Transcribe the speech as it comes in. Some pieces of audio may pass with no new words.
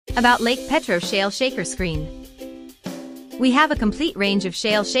About Lake Petro Shale Shaker Screen. We have a complete range of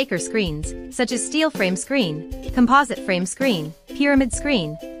Shale shaker screens, such as steel frame screen, composite frame screen, pyramid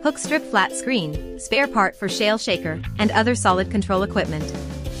screen, hook strip flat screen, spare part for Shale shaker, and other solid control equipment.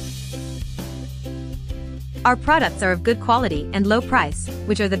 Our products are of good quality and low price,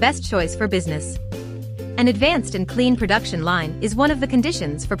 which are the best choice for business. An advanced and clean production line is one of the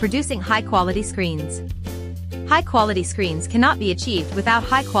conditions for producing high-quality screens. High-quality screens cannot be achieved without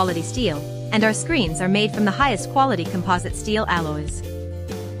high-quality steel, and our screens are made from the highest quality composite steel alloys.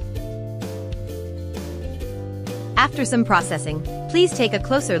 After some processing, please take a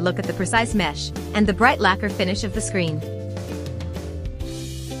closer look at the precise mesh and the bright lacquer finish of the screen.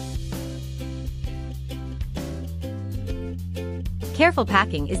 Careful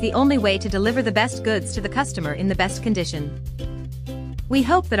packing is the only way to deliver the best goods to the customer in the best condition. We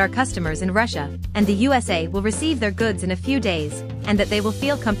hope that our customers in Russia and the USA will receive their goods in a few days and that they will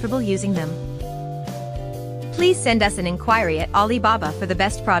feel comfortable using them. Please send us an inquiry at Alibaba for the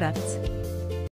best products.